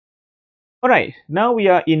Alright, now we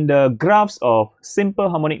are in the graphs of simple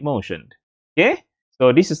harmonic motion. Okay,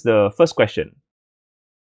 so this is the first question.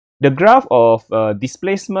 The graph of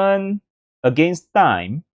displacement against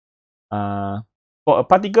time for a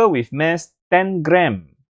particle with mass 10 gram.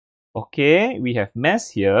 Okay, we have mass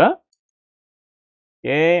here.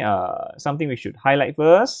 Okay, something we should highlight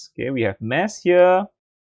first. Okay, we have mass here.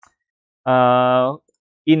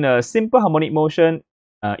 In a simple harmonic motion,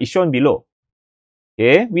 is shown below.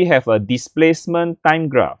 Okay, we have a displacement time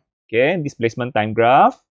graph. Okay, displacement time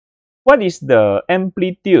graph. What is the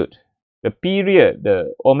amplitude, the period,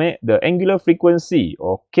 the angular frequency?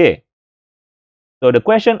 Okay. So the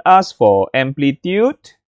question asks for amplitude.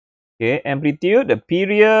 Okay, amplitude, the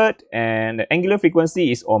period, and the angular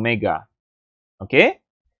frequency is omega. Okay.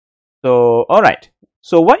 So all right.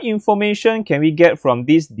 So what information can we get from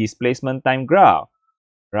this displacement time graph?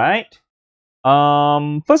 Right.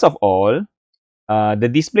 First of all, the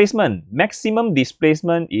displacement, maximum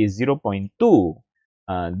displacement is 0.2.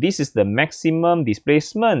 This is the maximum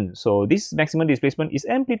displacement. So this maximum displacement is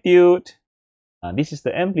amplitude. This is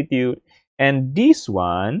the amplitude. And this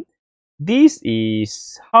one, this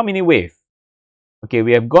is how many waves? Okay,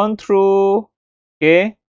 we have gone through,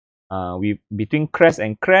 okay, between crest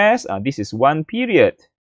and crest, this is one period.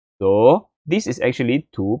 So this is actually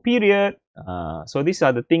two period. So these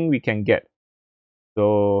are the things we can get.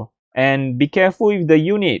 So, and be careful with the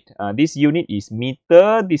unit. This unit is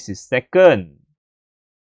meter, this is second.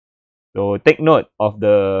 So take note of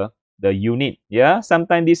the unit. Yeah,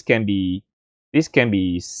 sometimes this can be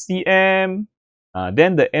cm.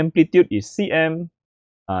 Then the amplitude is cm.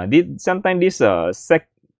 Sometimes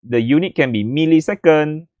the unit can be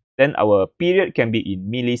millisecond. Then our period can be in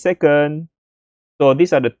millisecond. So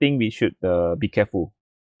these are the things we should be careful.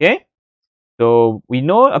 Okay. So we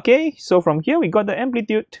know, okay, so from here we got the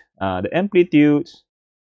amplitude.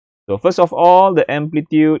 So first of all, the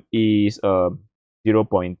amplitude is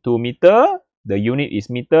 0.2 meter. The unit is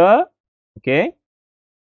meter. Okay.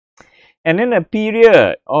 And then the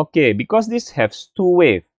period. Okay, because this has two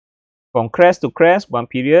waves. From crest to crest, one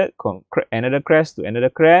period. Another crest to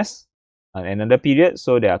another crest, another period.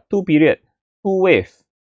 So there are two period, two waves.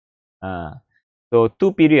 So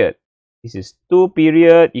two period. This is two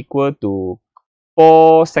period equal to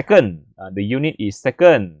 4 seconds. The unit is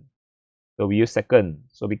second. So we use second.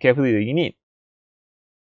 So be careful with the unit.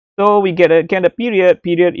 So we get the period.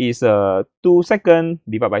 Period is 2 seconds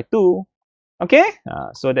divided by 2. Okay.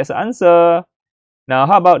 So that's the answer. Now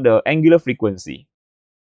how about the angular frequency?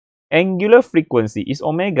 Angular frequency is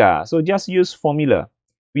omega. So just use formula.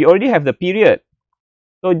 We already have the period.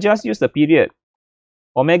 So just use the period.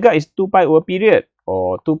 Omega is 2 pi over period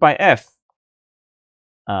or 2 pi f.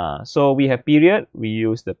 So we have period, we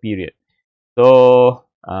use the period. So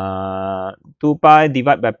 2 pi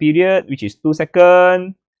divided by period, which is 2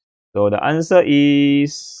 seconds. So the answer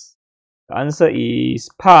is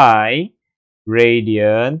pi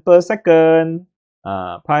radian per second.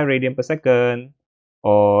 Pi radian per second,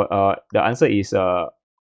 or the answer is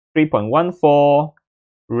 3.14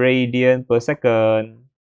 radian per second.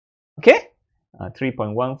 Okay,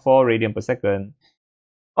 3.14 radian per second.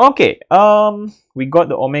 Okay, we got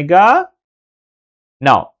the omega.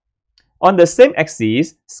 Now, on the same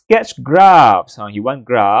axis, sketch graphs. You want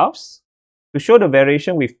graphs to show the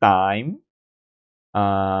variation with time.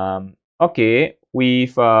 Okay,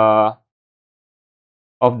 with of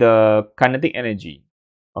the kinetic energy.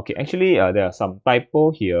 Okay, actually, there are some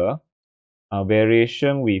typo here.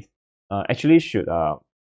 Variation with actually should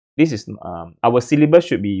this is our syllabus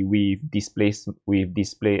should be with displacement.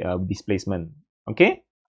 Okay,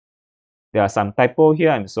 there are some typo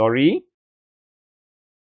here. I'm sorry.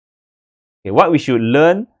 Okay, what we should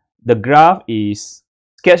learn, the graph is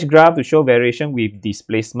sketch graph to show variation with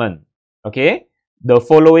displacement. Okay, the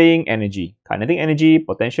following energy: kinetic energy,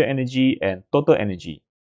 potential energy, and total energy.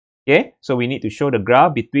 Okay, so we need to show the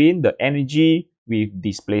graph between the energy with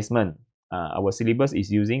displacement. Our syllabus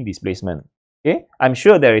is using displacement. Okay, I'm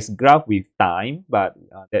sure there is graph with time, but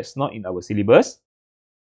that's not in our syllabus.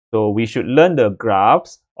 So we should learn the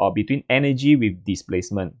graphs or between energy with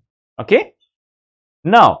displacement. Okay,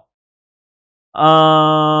 now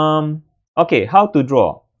okay, how to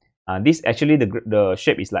draw? This actually the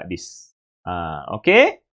shape is like this.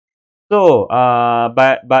 Okay, so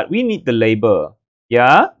but we need the label.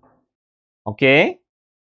 Yeah. Okay.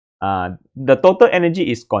 The total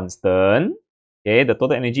energy is constant. Okay, the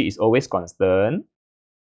total energy is always constant.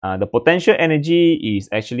 The potential energy is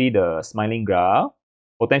actually the smiling graph.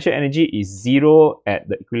 Potential energy is 0 at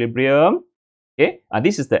the equilibrium. Okay,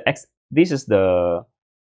 this is the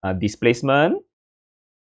displacement.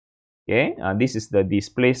 Okay, this is the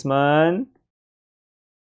displacement.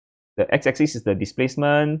 The x-axis is the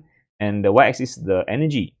displacement, and the y-axis is the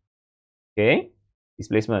energy. Okay,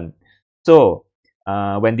 displacement. So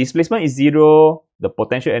when displacement is 0, the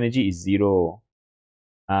potential energy is 0.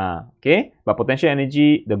 Okay, but potential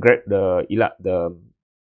energy, the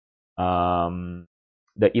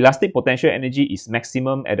elastic potential energy is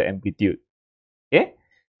maximum at the amplitude. Okay,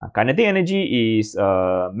 kinetic energy is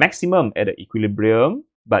maximum at the equilibrium,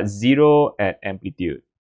 but 0 at amplitude.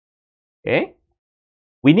 Okay,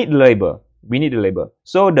 we need the label. We need the label.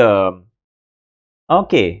 So the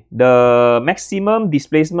maximum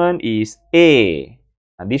displacement is A.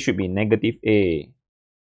 This should be negative A.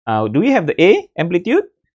 Do we have the A amplitude?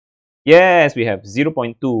 Yes, we have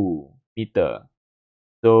 0.2 meter.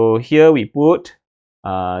 So here we put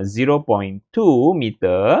 0.2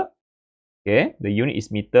 meter. Okay, the unit is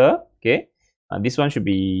meter. Okay, this one should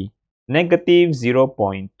be negative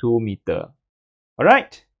 0.2 meter. All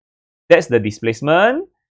right, that's the displacement.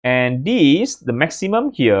 And this, the maximum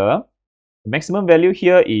here, the maximum value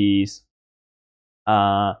here is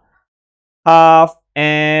half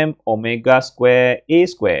m omega square a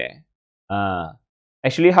square.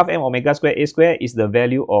 Actually, half m omega square a square is the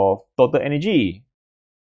value of total energy.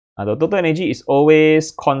 The total energy is always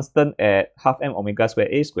constant at half m omega square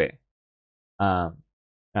a square.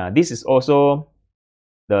 This is also,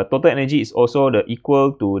 the total energy is also the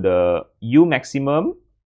equal to the U maximum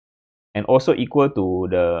and also equal to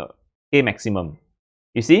the K maximum.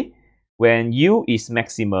 You see, when U is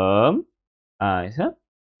maximum,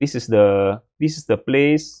 this is the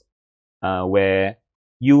place where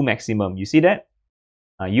U maximum. You see that?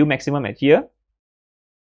 U maximum at here.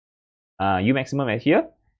 U maximum at here.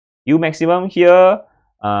 U maximum here,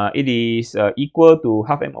 it is equal to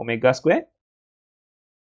half m omega square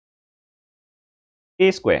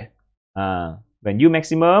a square. When U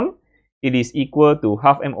maximum, it is equal to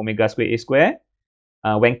half m omega square a square.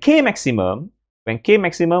 When K maximum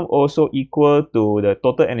also equal to the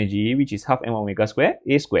total energy, which is half m omega square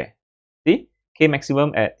a square. See, K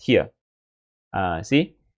maximum at here.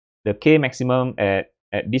 See, the K maximum at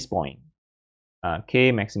this point.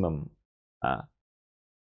 K maximum.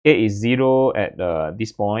 K is 0 at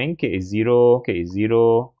this point. K is 0. K is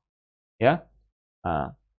 0. Yeah.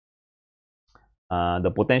 The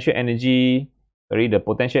potential energy. The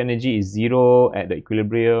potential energy is 0 at the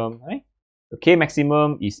equilibrium. Right? The K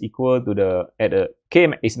maximum is equal to K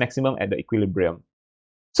is maximum at the equilibrium.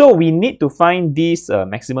 So we need to find this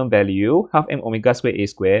maximum value, half m omega square a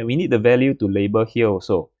square. We need the value to label here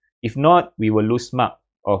also. If not, we will lose mark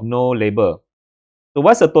of no label. So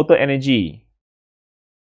what's the total energy?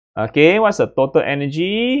 Okay, what's the total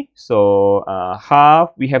energy? So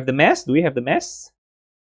half, we have the mass. Do we have the mass?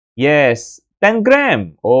 Yes, 10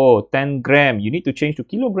 gram. Oh, 10 gram. You need to change to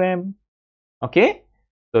kilogram. Okay,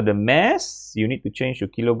 so the mass, you need to change to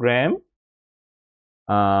kilogram.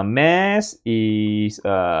 Mass is,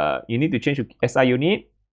 you need to change to SI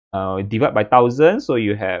unit. Divide by 1,000, so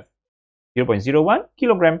you have 0.01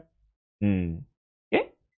 kilogram.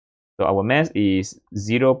 Okay, so our mass is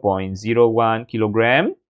 0.01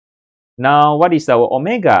 kilogram. Now, what is our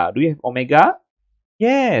omega? Do we have omega?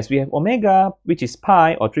 Yes, we have omega, which is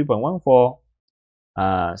pi or 3.14.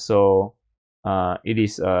 So it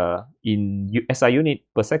is in SI unit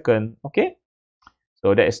per second. Okay,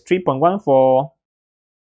 so that is 3.14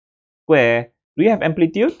 square. Do we have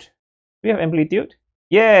amplitude? Do we have amplitude?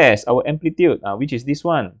 Yes, our amplitude, which is this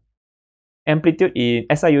one. Amplitude in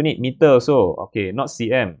SI unit, meter also. Okay, not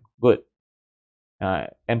cm. Good.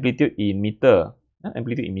 Amplitude in meter.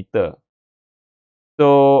 Amplitude in meter.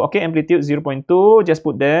 So, okay, amplitude 0.2. Just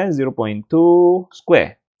put there 0.2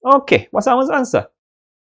 square. Okay, what's our answer?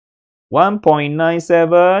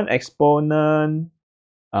 1.97 exponent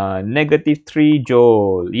negative 3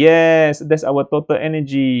 joule. Yes, that's our total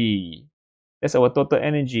energy. That's our total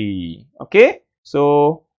energy. Okay,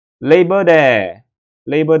 so label there.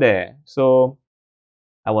 Label there. So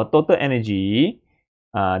our total energy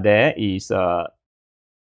there is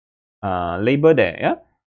label there. Yeah,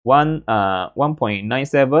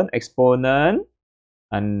 1.97 exponent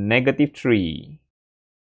and negative 3.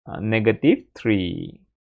 Negative 3.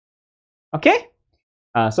 Okay.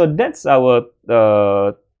 So that's our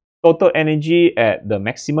total energy at the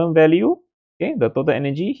maximum value. Okay, the total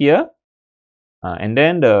energy here. And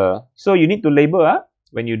then so you need to label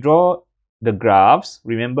when you draw the graphs.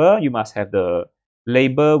 Remember, you must have the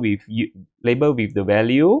label with the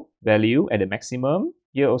value at the maximum.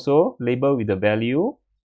 Here also label with the value.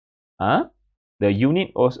 The unit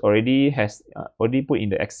also already has already put in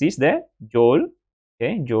the axis there, joule.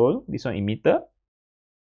 Okay, joule. This one in meter.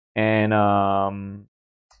 And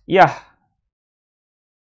Yeah,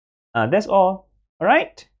 that's all. All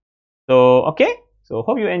right. So, okay. So,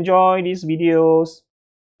 hope you enjoy these videos.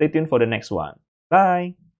 Stay tuned for the next one.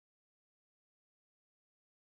 Bye.